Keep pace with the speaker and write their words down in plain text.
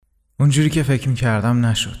اونجوری که فکر می‌کردم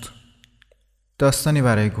نشد. داستانی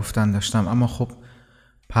برای گفتن داشتم اما خب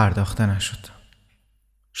پرداخته نشد.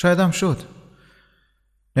 شایدم شد.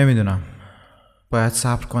 نمیدونم. باید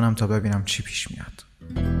صبر کنم تا ببینم چی پیش میاد.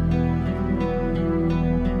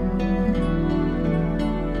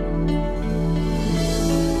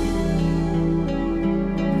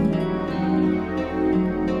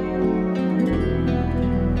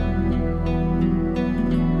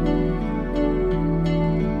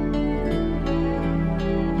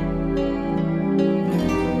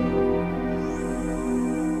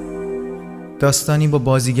 داستانی با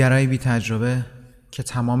بازیگرای بی تجربه که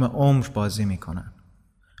تمام عمر بازی میکنن،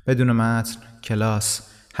 بدون متن، کلاس،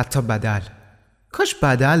 حتی بدل. کاش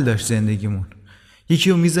بدل داشت زندگیمون،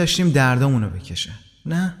 یکی رو میذاشتیم دردامونو بکشه.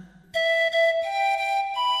 نه؟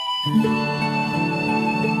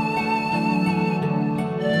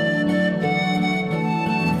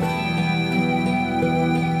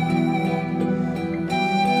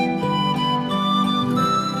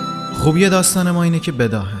 خوبی داستان ما اینه که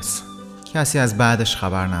بدا هست، کسی از بعدش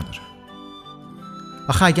خبر نداره.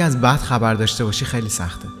 آخه اگه از بعد خبر داشته باشی خیلی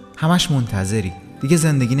سخته. همش منتظری، دیگه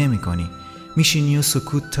زندگی نمی کنی، میشینی و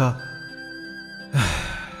سکوت تا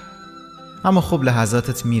اما خب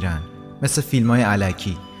لحظاتت میرن، مثل فیلمای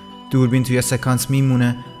الکی. دوربین توی سکانس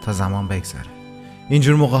میمونه تا زمان بگذره.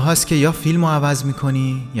 اینجور موقع هاست که یا فیلمو عوض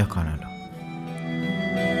میکنی یا کانالو.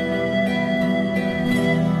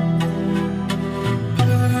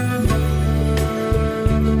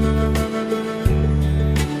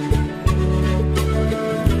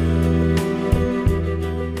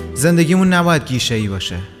 زندگیمون نباید گیشه‌ای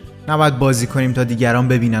باشه. نباید بازی کنیم تا دیگران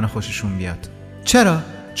ببینن و خوششون بیاد. چرا؟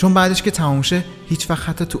 چون بعدش که تموم شه هیچ وقت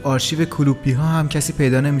حتی تو آرشیو کلوپی ها هم کسی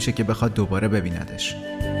پیدا نمیشه که بخواد دوباره ببیندش.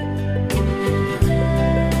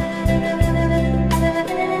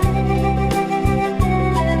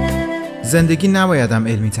 زندگی نباید هم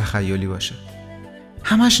علمی تخیلی باشه.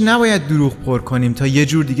 همش نباید دروغ پر کنیم تا یه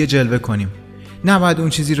جور دیگه جلوه کنیم. نباید اون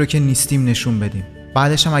چیزی رو که نیستیم نشون بدیم.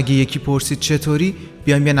 بعدش هم اگه یکی پرسید چطوری،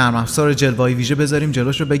 بیایم یه نرم افزار جلوه‌ای ویژه بذاریم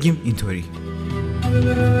جلوش رو بگیم اینطوری.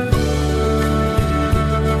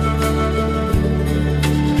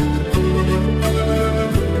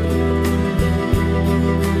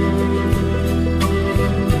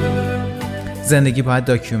 زندگی باید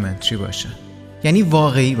داکیومنتری باشه، یعنی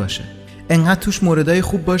واقعی باشه. انقدر توش موردای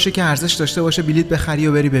خوب باشه که ارزش داشته باشه بلیت بخری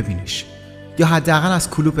و بری ببینیش، یا حداقل از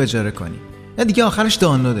کلوپ اجاره کنی، یا دیگه آخرش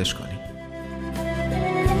دانلودش کنی.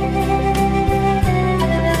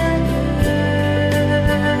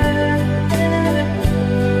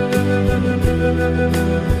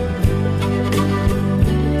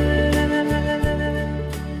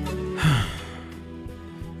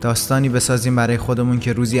 داستانی بسازیم برای خودمون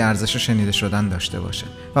که روزی ارزش شنیده شدن داشته باشه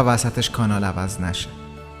و وسطش کانال عوض نشه.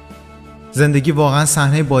 زندگی واقعا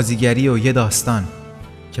صحنه بازیگری و یه داستان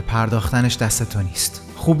که پرداختنش دست تو نیست.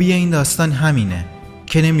 خوبی این داستان همینه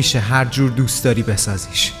که نمیشه هر جور دوست داری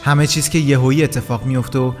بسازیش. همه چیز که یهویی اتفاق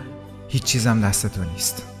میفته و هیچ چیزم دست تو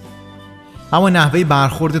نیست. اما نحوه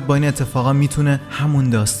برخوردت با این اتفاقا میتونه همون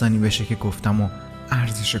داستانی بشه که گفتم و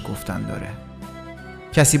ارزش گفتن داره.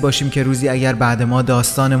 کسی باشیم که روزی اگر بعد ما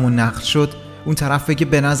داستانمون نقل شد، اون طرف بگه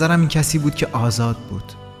به نظرم این کسی بود که آزاد بود،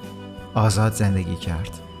 آزاد زندگی کرد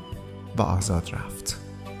و آزاد رفت.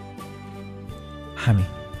 همین.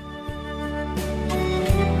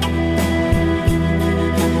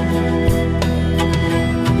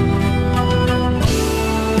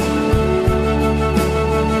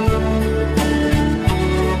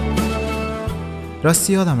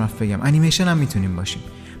 راستی یادم رفت بگم انیمیشن هم میتونیم باشیم.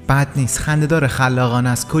 بد نیست، خنده‌دار، خلاقانه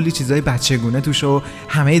است، کلی چیزای بچگونه توش و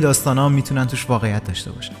همه داستانا هم میتونن توش واقعیت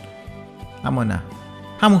داشته باشن. اما نه،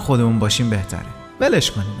 همون خودمون باشیم بهتره.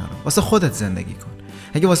 ولش کن اینا رو، واسه خودت زندگی کن.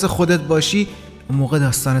 اگه واسه خودت باشی اون موقع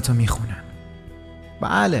داستانتو میخونن.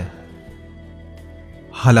 بله،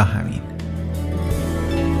 حالا همین.